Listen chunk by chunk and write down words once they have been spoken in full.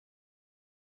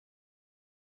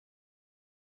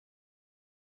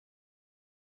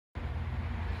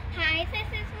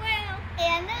Isis as well.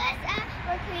 And Melissa,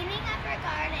 we're cleaning up our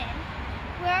garden.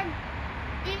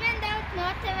 Even though it's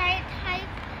not the right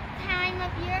time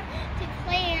of year to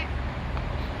plant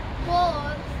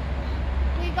bulbs,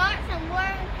 we got some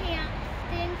worm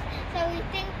castings, so we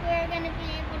think we're going to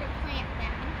be able to plant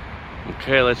them.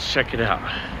 Okay, let's check it out.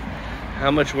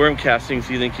 How much worm castings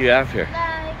do you think you have here?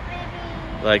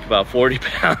 Like about 40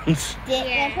 pounds.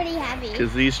 They're pretty heavy.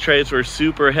 Because these trays were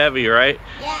super heavy, right?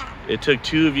 Yeah. It took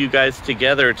two of you guys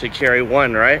together to carry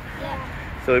one, right? Yeah.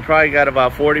 So we probably got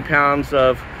about 40 pounds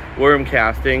of worm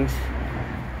castings.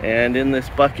 And in this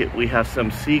bucket, we have some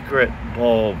secret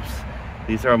bulbs.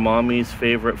 These are Mommy's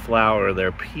favorite flower.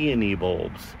 They're peony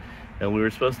bulbs. And we were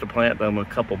supposed to plant them a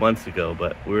couple months ago,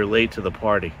 but we were late to the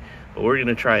party. But we're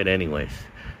gonna try it anyways.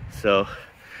 So,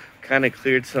 kind of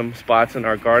cleared some spots in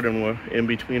our garden in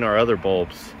between our other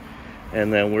bulbs.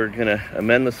 And then we're gonna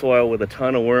amend the soil with a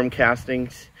ton of worm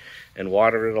castings and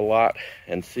water it a lot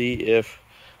and see if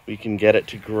we can get it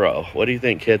to grow. What do you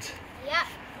think, kids? Yeah.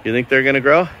 You think they're gonna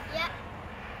grow? Yeah.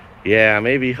 Yeah,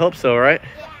 maybe. Hope so, right?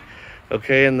 Yeah.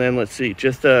 Okay, and then let's see,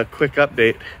 just a quick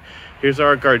update. Here's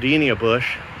our gardenia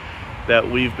bush that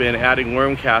we've been adding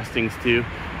worm castings to.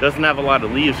 Doesn't have a lot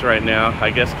of leaves right now, I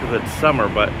guess because it's summer,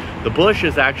 but the bush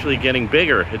is actually getting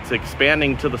bigger. It's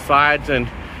expanding to the sides and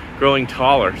growing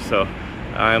taller, so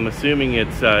I'm assuming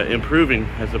it's improving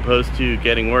as opposed to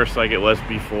getting worse like it was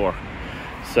before.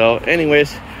 So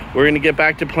anyways, we're gonna get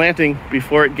back to planting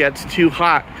before it gets too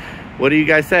hot. What do you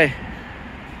guys say?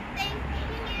 Thank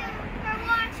you for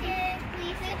watching.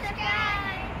 Please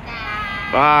subscribe.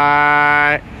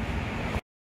 Bye. Bye.